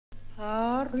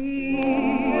chérie,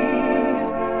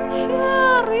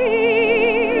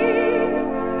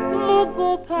 mon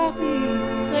beau Paris,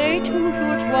 c'est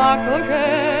toujours toi que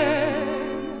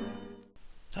j'aime.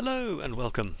 Hello and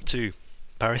welcome to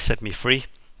Paris Set Me Free,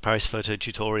 Paris Photo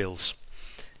Tutorials.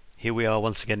 Here we are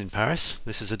once again in Paris.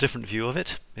 This is a different view of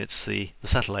it. It's the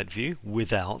satellite view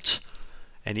without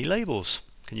any labels.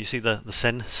 Can you see the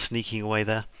Seine sneaking away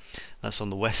there? That's on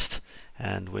the west,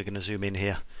 and we're going to zoom in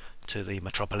here to the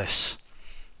metropolis.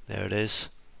 There it is.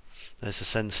 There's the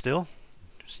Seine still.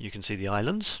 You can see the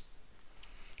islands.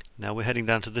 Now we're heading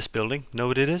down to this building. Know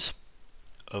what it is?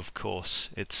 Of course,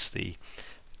 it's the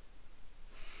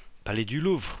Palais du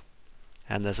Louvre.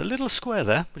 And there's a little square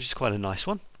there, which is quite a nice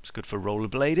one. It's good for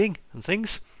rollerblading and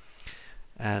things.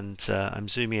 And I'm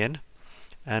zooming in.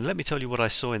 And let me tell you what I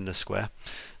saw in the square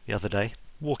the other day,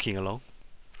 walking along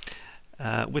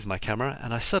with my camera,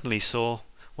 and I suddenly saw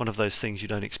one of those things you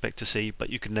don't expect to see, but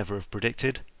you could never have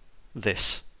predicted.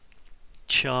 This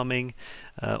charming,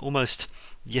 almost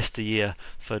yesteryear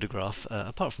photograph,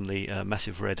 apart from the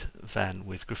massive red van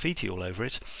with graffiti all over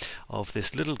it, of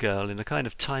this little girl in a kind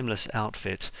of timeless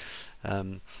outfit,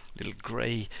 little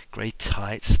grey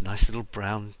tights, nice little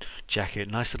brown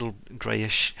jacket, nice little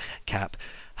greyish cap,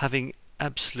 having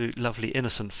absolute lovely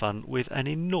innocent fun with an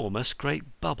enormous great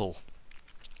bubble.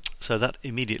 So that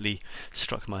immediately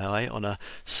struck my eye on a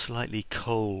slightly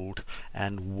cold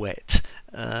and wet,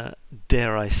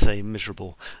 dare I say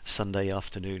miserable Sunday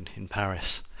afternoon in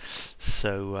Paris.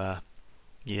 So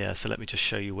so let me just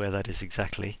show you where that is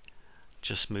exactly.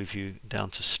 Just move you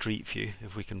down to Street View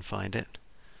if we can find it.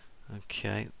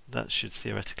 Okay, that should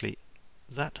theoretically,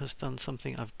 that has done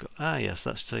something. I've got, yes,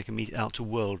 that's taken me out to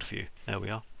World View. There we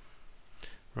are.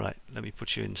 Right, let me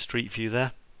put you in Street View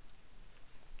there.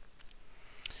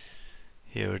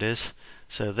 Here it is.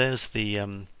 So there's the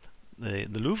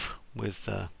Louvre with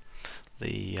the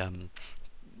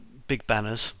big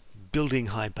banners, building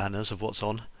high banners of what's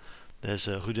on. There's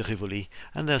Rue de Rivoli,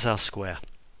 and there's our square.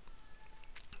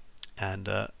 And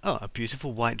a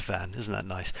beautiful white van, isn't that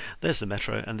nice? There's the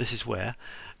metro, and this is where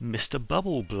Mr.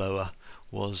 Bubble Blower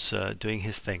was doing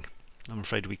his thing. I'm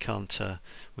afraid we can't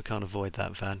avoid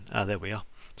that van. There we are,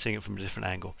 seeing it from a different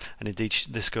angle. And indeed,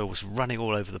 this girl was running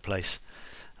all over the place.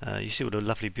 You see what a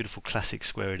lovely, beautiful classic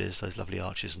square it is, those lovely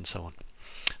arches and so on.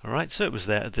 Alright, so it was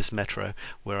there at this metro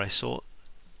where I saw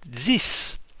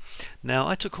this. Now,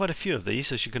 I took quite a few of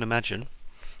these, as you can imagine.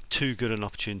 Too good an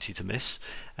opportunity to miss.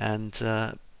 And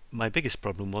my biggest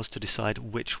problem was to decide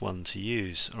which one to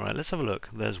use. Alright, let's have a look.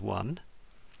 There's one.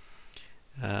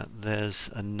 There's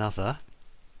another.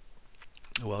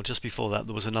 Well, just before that,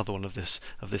 there was another one of this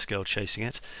girl chasing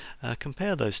it.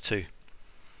 Compare those two.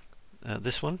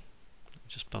 This one.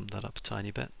 Just bump that up a tiny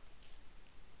bit.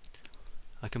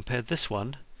 I compared this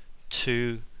one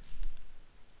to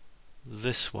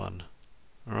this one.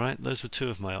 Alright, those were two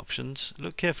of my options.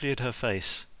 Look carefully at her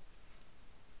face.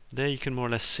 There you can more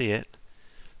or less see it.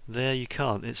 There you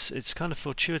can't. It's kind of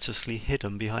fortuitously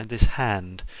hidden behind this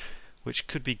hand, which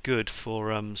could be good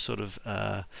for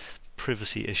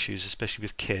privacy issues, especially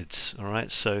with kids.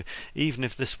 Alright, so even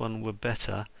if this one were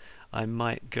better, I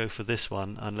might go for this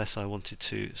one unless I wanted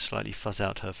to slightly fuzz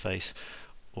out her face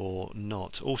or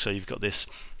not. Also, you've got this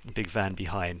big van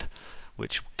behind,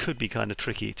 which could be kind of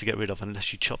tricky to get rid of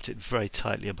unless you chopped it very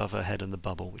tightly above her head and the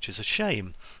bubble, which is a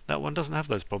shame. That one doesn't have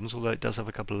those problems, although it does have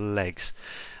a couple of legs.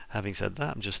 Having said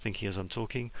that, I'm just thinking as I'm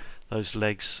talking, those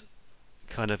legs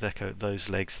kind of echo those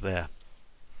legs there.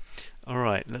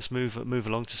 Alright, let's move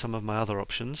along to some of my other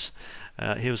options.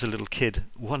 Here was a little kid,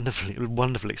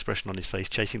 wonderful expression on his face,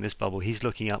 chasing this bubble. He's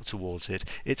looking up towards it.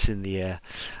 It's in the air.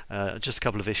 Just a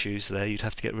couple of issues there. You'd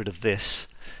have to get rid of this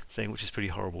thing, which is pretty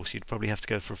horrible. So you'd probably have to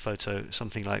go for a photo,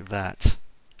 something like that.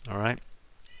 Alright.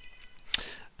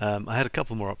 I had a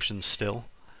couple more options still.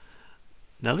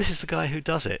 Now this is the guy who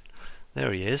does it.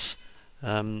 There he is.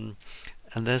 And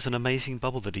there's an amazing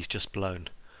bubble that he's just blown.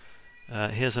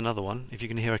 Here's another one. If you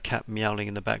can hear a cat meowing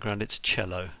in the background, it's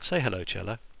Cello. Say hello,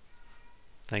 Cello.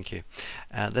 Thank you.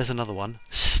 There's another one.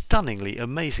 Stunningly,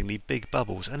 amazingly big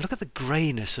bubbles. And look at the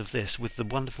greyness of this with the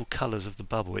wonderful colours of the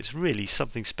bubble. It's really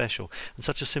something special, and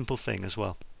such a simple thing as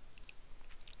well.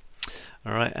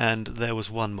 Alright, and there was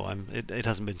one more. It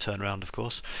hasn't been turned around, of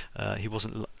course. The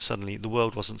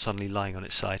world wasn't suddenly lying on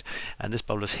its side, and this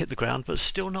bubble has hit the ground but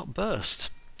still not burst.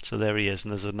 So there he is,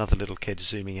 and there's another little kid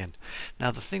zooming in.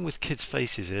 Now the thing with kids'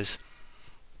 faces is,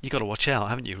 you've got to watch out,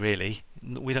 haven't you, really?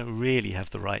 we don't really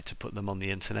have the right to put them on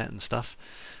the internet and stuff,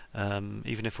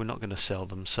 even if we're not going to sell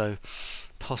them. So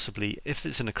possibly, if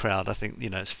it's in a crowd, I think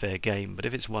it's fair game. But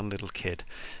if it's one little kid,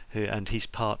 and he's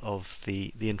part of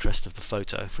the interest of the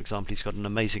photo, for example, he's got an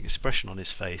amazing expression on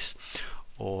his face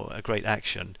or a great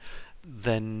action,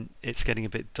 then it's getting a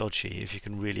bit dodgy if you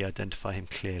can really identify him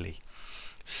clearly.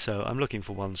 So I'm looking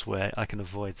for ones where I can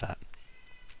avoid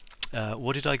that.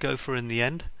 What did I go for in the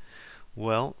end?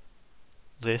 Well,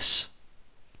 this.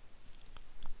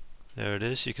 There it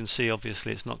is. You can see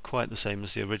obviously it's not quite the same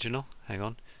as the original. Hang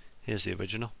on. Here's the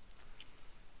original.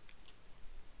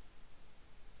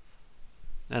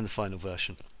 And the final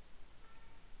version.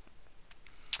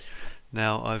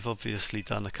 Now I've obviously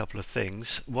done a couple of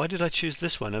things. Why did I choose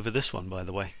this one over this one, by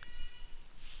the way?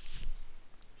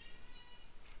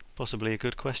 Possibly a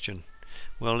good question.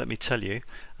 Well, let me tell you,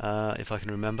 if I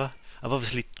can remember. I've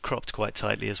obviously cropped quite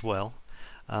tightly as well.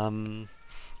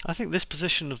 I think this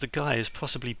position of the guy is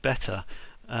possibly better,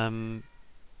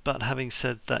 but having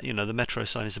said that, the metro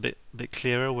sign is a bit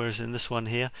clearer, whereas in this one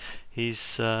here,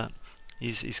 he's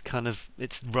kind of,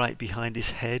 it's right behind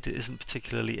his head. It isn't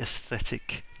particularly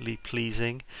aesthetically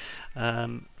pleasing.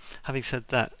 Having said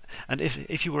that, and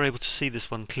if you were able to see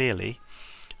this one clearly,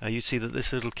 you'd see that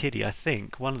this little kiddie, I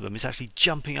think, one of them is actually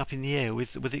jumping up in the air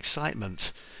with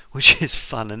excitement, which is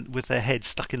fun, and with their head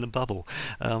stuck in the bubble.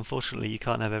 Unfortunately, you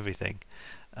can't have everything.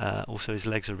 Also, his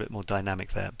legs are a bit more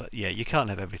dynamic there, but yeah, you can't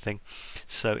have everything.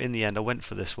 So in the end, I went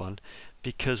for this one,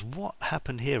 because what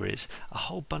happened here is a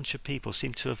whole bunch of people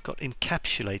seem to have got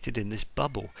encapsulated in this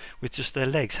bubble with just their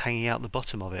legs hanging out the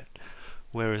bottom of it.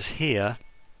 Whereas here,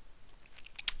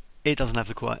 it doesn't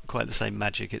have quite the same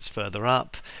magic. It's further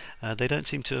up. They don't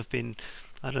seem to have been,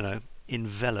 I don't know,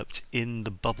 enveloped in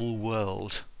the bubble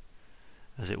world,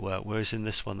 as it were. Whereas in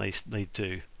this one, they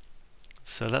do.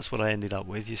 So that's what I ended up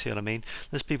with. You see what I mean?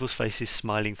 There's people's faces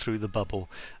smiling through the bubble,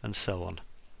 and so on.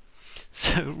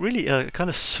 So really a kind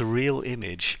of surreal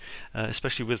image,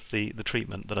 especially with the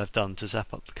treatment that I've done to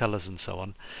zap up the colours and so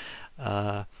on.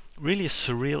 Really a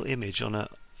surreal image on a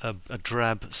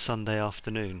drab Sunday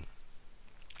afternoon.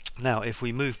 Now, if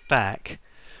we move back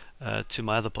to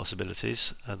my other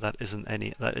possibilities, that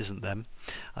isn't them.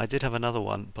 I did have another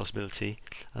possibility,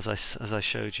 as I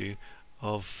showed you,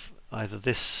 of either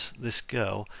this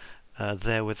girl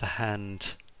there with the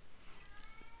hand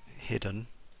hidden.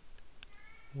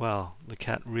 Well, the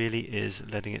cat really is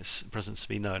letting its presence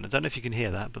be known. I don't know if you can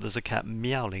hear that, but there's a cat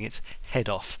meowing its head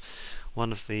off.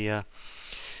 One of the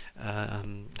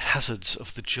hazards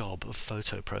of the job of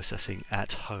photo processing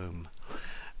at home.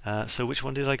 So which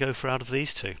one did I go for out of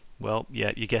these two? Well,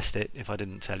 yeah, you guessed it if I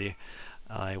didn't tell you.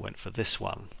 I went for this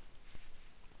one.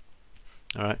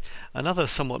 Alright, another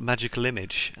somewhat magical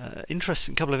image.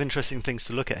 Couple of interesting things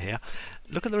to look at here.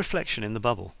 Look at the reflection in the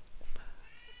bubble.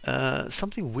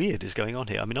 Something weird is going on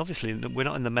here. I mean, obviously we're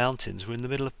not in the mountains, we're in the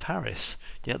middle of Paris.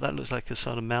 Yeah, that looks like a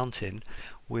sort of mountain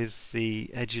with the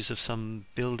edges of some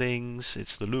buildings.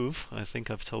 It's the Louvre, I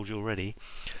think I've told you already.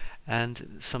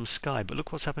 And some sky, but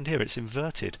look what's happened here. It's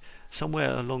inverted.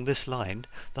 Somewhere along this line,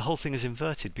 the whole thing is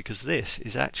inverted, because this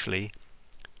is actually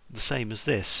the same as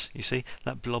this. You see,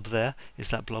 that blob there is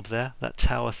that blob there, that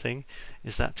tower thing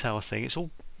is that tower thing. It's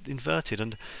all inverted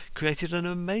and created an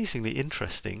amazingly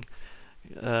interesting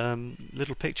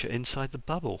little picture inside the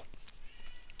bubble.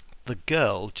 The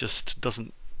girl just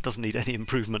doesn't need any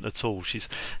improvement at all.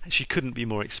 She couldn't be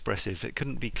more expressive. It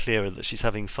couldn't be clearer that she's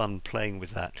having fun playing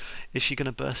with that. Is she going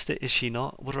to burst it? Is she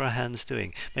not? What are her hands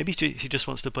doing? Maybe she just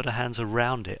wants to put her hands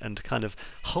around it and kind of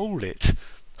hold it,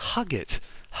 hug it.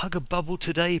 Hug a bubble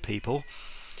today, people.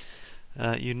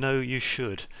 You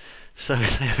should. So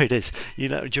there it is. Do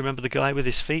you remember the guy with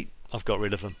his feet? I've got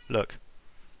rid of them. Look.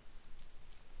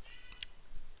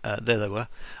 There they were.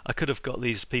 I could have got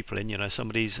these people in,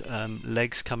 somebody's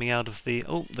legs coming out of the...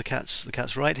 Oh, the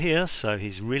cat's right here, so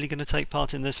he's really going to take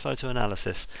part in this photo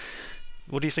analysis.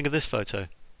 What do you think of this photo?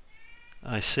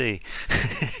 I see.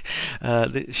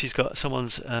 She's got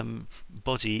someone's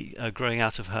body growing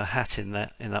out of her hat in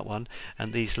that one,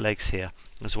 and these legs here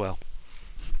as well.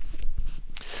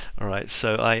 Alright,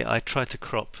 so I tried to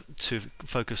crop to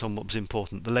focus on what was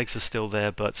important. The legs are still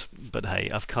there, but hey,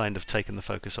 I've kind of taken the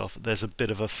focus off. There's a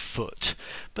bit of a foot,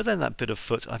 but then that bit of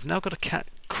foot, I've now got a cat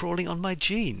crawling on my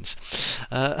jeans.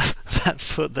 That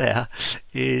foot there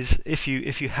is, if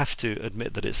you have to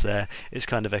admit that it's there, it's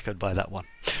kind of echoed by that one.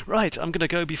 Right, I'm going to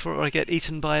go before I get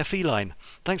eaten by a feline.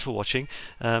 Thanks for watching.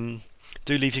 Do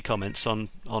leave your comments on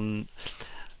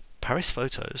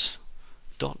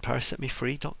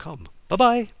parisphotos.parissetmefree.com. Bye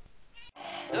bye.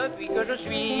 Depuis que je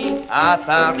suis à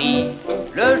Paris,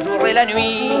 le jour et la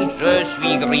nuit, je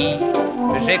suis gris.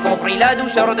 j'ai compris la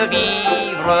douceur de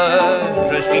vivre.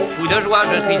 Je suis fou de joie,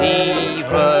 je suis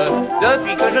ivre,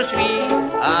 depuis que je suis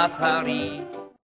à Paris.